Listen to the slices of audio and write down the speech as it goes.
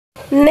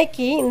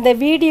இன்னைக்கு இந்த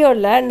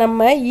வீடியோவில்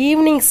நம்ம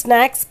ஈவினிங்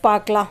ஸ்நாக்ஸ்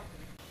பார்க்கலாம்.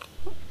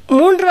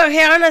 3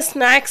 வகையான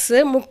ஸ்நாக்ஸு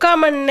 3/4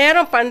 மணி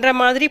நேரம் பண்ணுற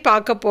மாதிரி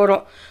பார்க்க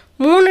போகிறோம்.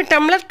 3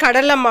 டம்ளர்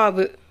கடலை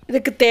மாவு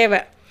இதுக்கு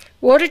தேவை.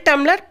 1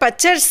 டம்ளர்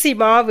பச்சரிசி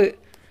மாவு,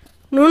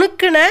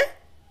 நுணுக்கின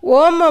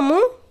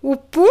ஓமமும்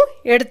உப்பும்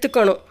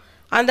எடுத்துக்கணும்.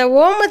 அந்த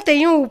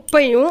ஓமத்தையும்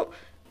உப்பையும்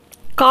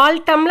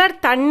 1/4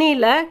 டம்ளர்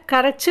தண்ணியில்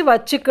கரைச்சி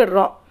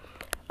வச்சுக்கிடுறோம்.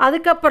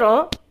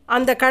 அதுக்கப்புறம்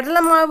அந்த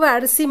கடலை மாவு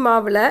அரிசி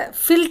மாவில்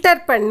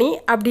ஃபில்டர் பண்ணி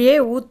அப்படியே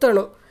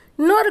ஊற்றணும்.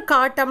 இன்னொரு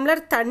 1/4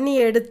 டம்ளர் தண்ணி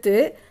எடுத்து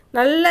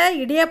நல்ல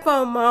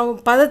இடியாப்பம் மாவு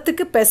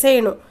பதத்துக்கு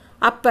பிசையணும்.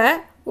 அப்போ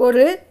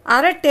ஒரு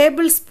 1/2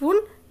 டேபிள் ஸ்பூன்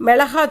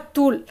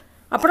மிளகாத்தூள்,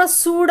 அப்புறம்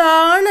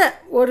சூடான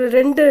ஒரு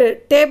 2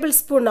 டேபிள்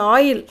ஸ்பூன்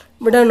ஆயில்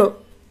விடணும்.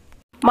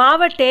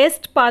 மாவை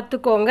டேஸ்ட்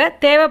பார்த்துக்கோங்க.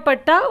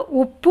 தேவைப்பட்டால்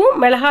உப்பும்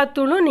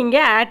மிளகாத்தூளும்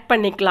நீங்கள் ஆட்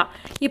பண்ணிக்கலாம்.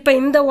 இப்போ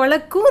இந்த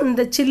உலக்கும்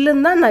இந்த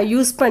சில்லுன்னு தான் நான்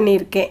யூஸ்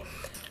பண்ணியிருக்கேன்.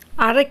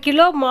 1/2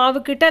 கிலோ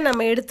மாவுக்கிட்ட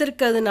நம்ம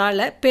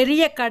எடுத்துருக்கிறதுனால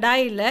பெரிய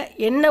கடாயில்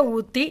எண்ணெய்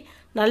ஊற்றி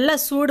நல்லா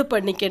சூடு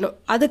பண்ணிக்கணும்.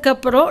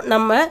 அதுக்கப்புறம்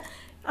நம்ம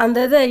அந்த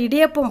இதை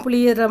இடியாப்பம்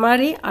புளியிற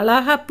மாதிரி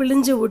அழகாக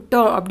பிழிஞ்சு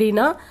விட்டோம்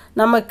அப்படின்னா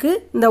நமக்கு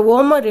இந்த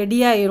ஓமம் ரெடி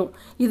ஆயிரும்.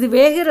 இது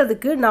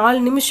வேகிறதுக்கு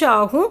 4 நிமிஷம்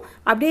ஆகும்.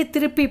 அப்படியே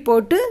திருப்பி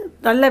போட்டு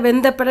நல்லா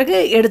வெந்த பிறகு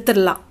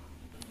எடுத்துடலாம்.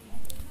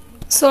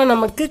 ஸோ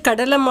நமக்கு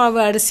கடலை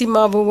மாவு அரிசி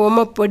மாவு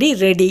ஓமப்பொடி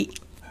ரெடி.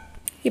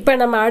 இப்போ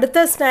நம்ம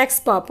அடுத்த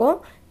ஸ்நாக்ஸ் பார்ப்போம்.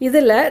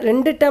 இதில்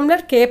 2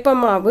 டம்ளர் கேப்ப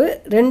மாவு,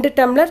 2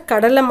 டம்ளர்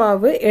கடலை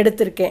மாவு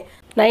எடுத்திருக்கேன்.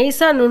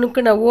 நைஸாக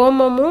நுணுக்கின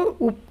ஓமமும்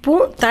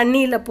உப்பும்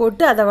தண்ணியில்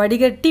போட்டு அதை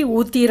வடிகட்டி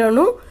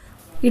ஊற்றிடணும்.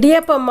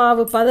 இடியாப்ப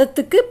மாவு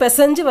பதத்துக்கு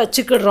பிசைஞ்சு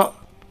வச்சுக்கிடுறோம்.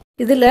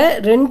 இதில்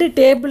 2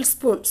 டேபிள்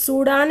ஸ்பூன்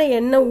சூடான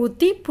எண்ணெய்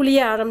ஊற்றி புளிய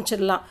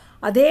ஆரம்பிச்சிடலாம்.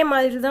 அதே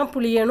மாதிரி தான்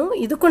புளியணும்.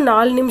 இதுக்கும்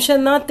 4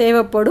 நிமிஷம்தான்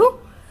தேவைப்படும்.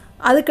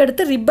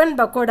 அதுக்கடுத்து ரிப்பன்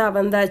பக்கோடா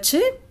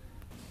வந்தாச்சு.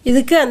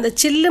 இதுக்கு அந்த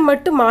சில்லு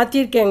மட்டும்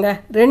மாற்றிருக்கேங்க.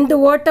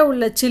 2 ஓட்டை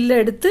உள்ள சில்லு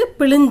எடுத்து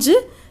பிழிஞ்சு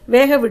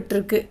வேக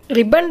விட்டுருக்கு.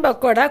 ரிப்பன்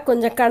பக்கோடா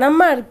கொஞ்சம்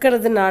கனமாக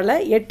இருக்கிறதுனால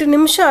 8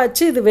 நிமிஷம்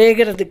ஆச்சு இது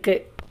வேகிறதுக்கு.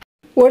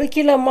 1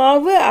 கிலோ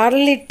மாவு 1/2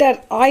 லிட்டர்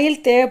ஆயில்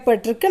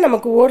தேவைப்பட்டிருக்கு.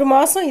 நமக்கு 1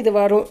 மாதம் இது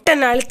வரும்.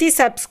 அழுத்தி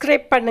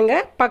சப்ஸ்கிரைப்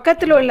பண்ணுங்கள்.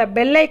 பக்கத்தில் உள்ள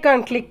பெல்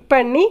ஐக்கான் கிளிக்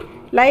பண்ணி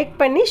லைக்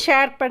பண்ணி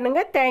ஷேர்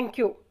பண்ணுங்கள்.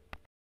 தேங்க்யூ.